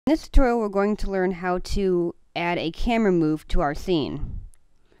In this tutorial, we're going to learn how to add a camera move to our scene.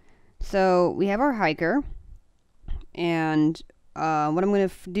 So we have our hiker, and what I'm going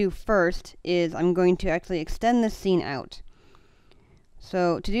to do first is I'm going to actually extend this scene out.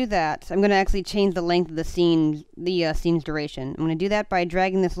 So to do that, I'm going to actually change the length of the scene, scene's duration. I'm going to do that by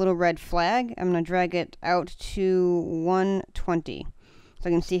dragging this little red flag. I'm going to drag it out to 120. So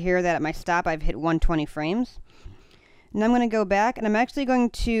I can see here that at my stop I've hit 120 frames. And I'm going to go back, and I'm actually going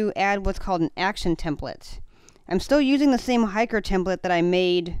to add what's called an action template. I'm still using the same hiker template that I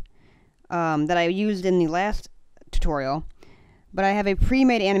made, that I used in the last tutorial, but I have a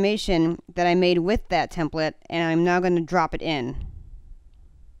pre-made animation that I made with that template, and I'm now going to drop it in.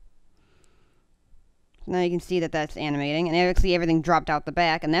 So now you can see that that's animating, and actually everything dropped out the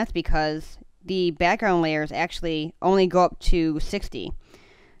back, and that's because the background layers actually only go up to 60.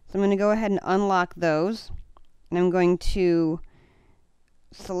 So I'm going to go ahead and unlock those. And I'm going to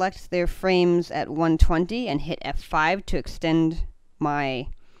select their frames at 120 and hit F5 to extend my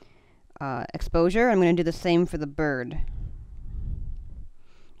exposure. I'm going to do the same for the bird.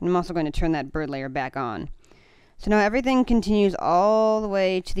 And I'm also going to turn that bird layer back on. So now everything continues all the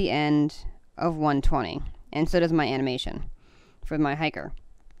way to the end of 120. And so does my animation for my hiker.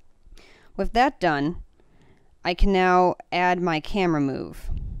 With that done, I can now add my camera move.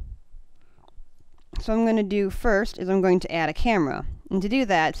 So what I'm going to do first is I'm going to add a camera. And to do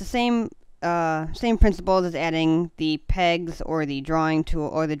that, it's the same principles as adding the pegs or the drawing tool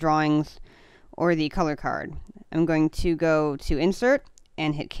or the drawings or the color card. I'm going to go to Insert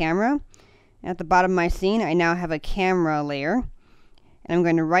and hit Camera. At the bottom of my scene, I now have a camera layer. And I'm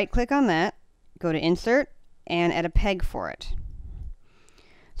going to right click on that, go to Insert, and add a peg for it.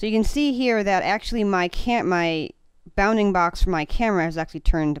 So you can see here that actually my bounding box for my camera has actually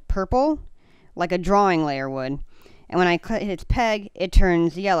turned purple, like a drawing layer would. And when I hit its peg, it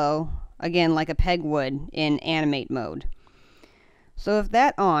turns yellow, again like a peg would in animate mode. So with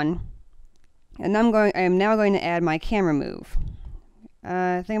that on, and I am now going to add my camera move.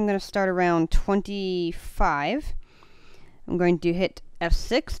 I think I'm going to start around 25. I'm going to hit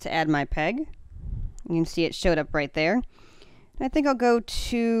F6 to add my peg. You can see it showed up right there. And I think I'll go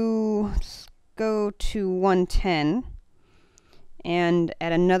to 110. And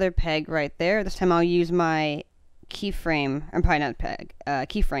add another peg right there. This time I'll use my keyframe, I'm probably not peg,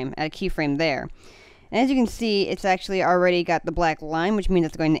 keyframe, add a keyframe there. And as you can see, it's actually already got the black line, which means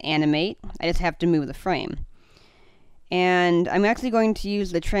it's going to animate. I just have to move the frame. And I'm actually going to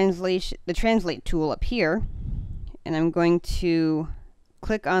use the translate tool up here, and I'm going to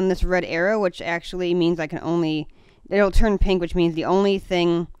click on this red arrow, which actually means it'll turn pink, which means the only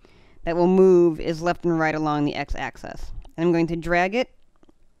thing that will move is left and right along the x-axis. And I'm going to drag it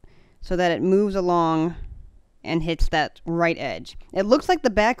so that it moves along and hits that right edge. It looks like the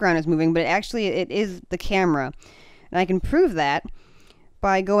background is moving, but actually it is the camera. And I can prove that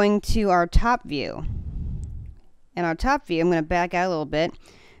by going to our top view. And our top view, I'm going to back out a little bit.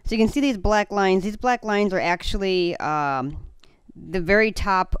 So you can see these black lines. These black lines are actually the very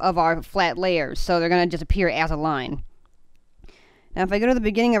top of our flat layers, so they're going to just appear as a line. Now if I go to the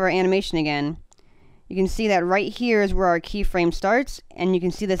beginning of our animation again, you can see that right here is where our keyframe starts, and you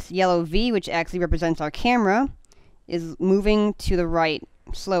can see this yellow V, which actually represents our camera, is moving to the right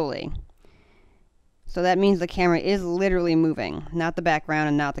slowly. So that means the camera is literally moving, not the background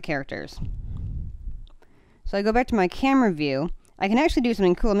and not the characters. So I go back to my camera view. I can actually do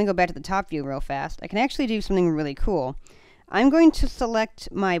something cool. Let me go back to the top view real fast. I can actually do something really cool. I'm going to select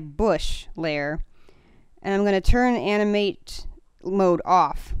my bush layer, and I'm going to turn animate mode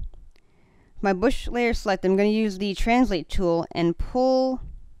off. My bush layer selected, I'm going to use the translate tool and pull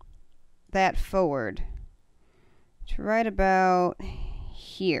that forward to right about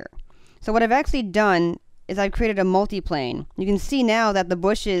here. So what I've actually done is I've created a multiplane. You can see now that the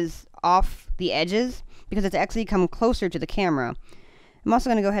bush is off the edges because it's actually come closer to the camera. I'm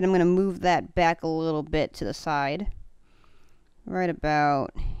also going to go ahead and I'm going to move that back a little bit to the side, right about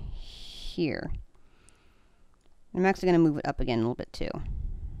here. I'm actually going to move it up again a little bit too.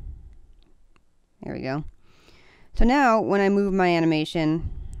 There we go. So now, when I move my animation,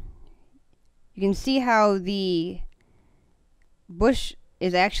 you can see how the bush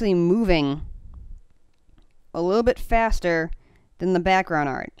is actually moving a little bit faster than the background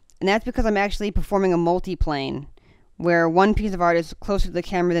art. And that's because I'm actually performing a multiplane, where one piece of art is closer to the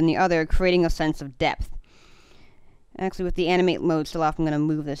camera than the other, creating a sense of depth. Actually, with the animate mode still off, I'm going to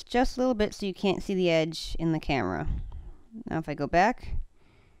move this just a little bit so you can't see the edge in the camera. Now if I go back,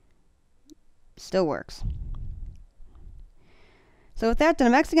 still works. So with that done,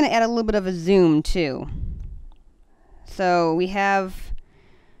 I'm actually going to add a little bit of a zoom too. So we have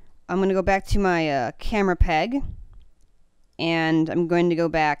I'm going to go back to my camera peg, and I'm going to go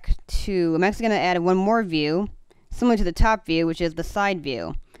back to, I'm actually going to add one more view, similar to the top view, which is the side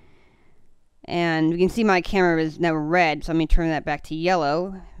view. And you can see my camera is now red, so I'm going to turn that back to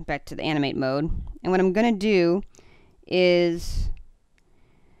yellow, back to the animate mode. And what I'm going to do is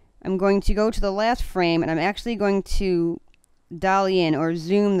I'm going to go to the last frame, and I'm actually going to dolly in or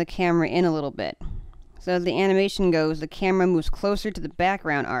zoom the camera in a little bit. So as the animation goes, the camera moves closer to the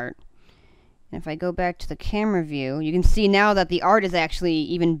background art. And if I go back to the camera view, you can see now that the art is actually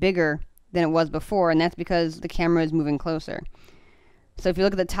even bigger than it was before, and that's because the camera is moving closer. So if you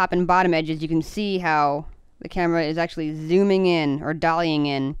look at the top and bottom edges, you can see how the camera is actually zooming in or dollying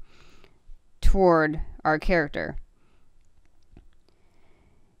in toward our character.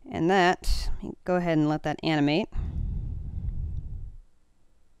 And that, go ahead and let that animate,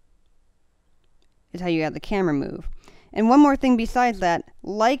 is how you have the camera move. And one more thing besides that,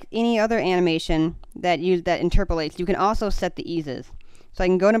 like any other animation that interpolates, you can also set the eases. So I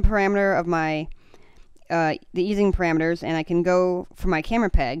can go to parameter of my the easing parameters, and I can go for my camera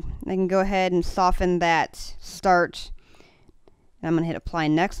peg. I can go ahead and soften that start. And I'm going to hit apply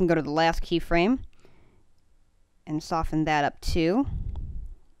next and go to the last keyframe and soften that up too,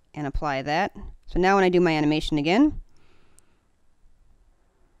 and apply that. So now when I do my animation again,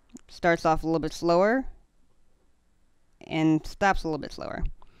 starts off a little bit slower and stops a little bit slower.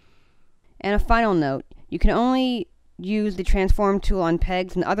 And a final note, you can only use the transform tool on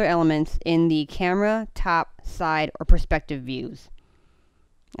pegs and other elements in the camera, top, side, or perspective views.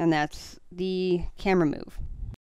 And that's the camera move.